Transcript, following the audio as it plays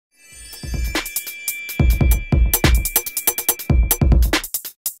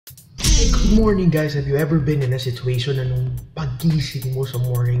morning, guys. Have you ever been in a situation na nung pagising mo sa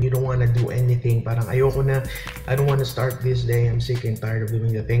morning, you don't want to do anything? Parang ayoko na, I don't want to start this day. I'm sick and tired of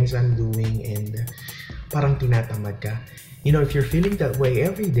doing the things I'm doing, and parang tinatamad ka. You know, if you're feeling that way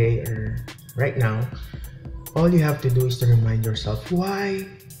every day or right now, all you have to do is to remind yourself, why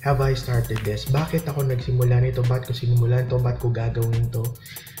have I started this? Bakit ako nagsimula nito? Bakit ko sinimulan to? Bakit ko gagawin to?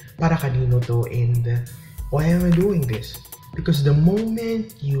 Para kanino to? And why am I doing this? Because the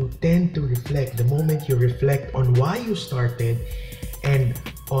moment you tend to reflect, the moment you reflect on why you started and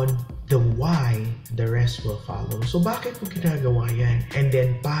on the why, the rest will follow. So bakit mo ginagawa yan? And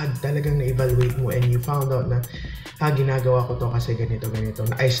then pag talagang na-evaluate mo and you found out na, ginagawa ko to kasi ganito.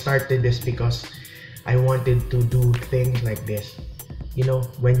 I started this because I wanted to do things like this. You know,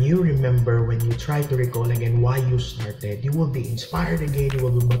 when you remember, when you try to recall again why you started, you will be inspired again, you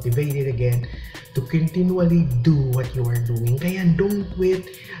will be motivated again to continually do what you are doing. Kaya don't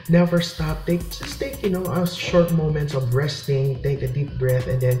quit, never stop. Just take, you know, a short moments of resting, take a deep breath,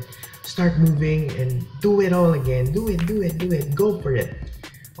 and then start moving and do it all again. Do it. Go for it.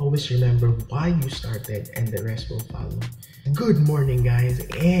 Always remember why you started, and the rest will follow. Good morning, guys,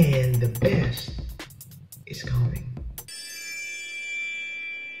 and the best is coming.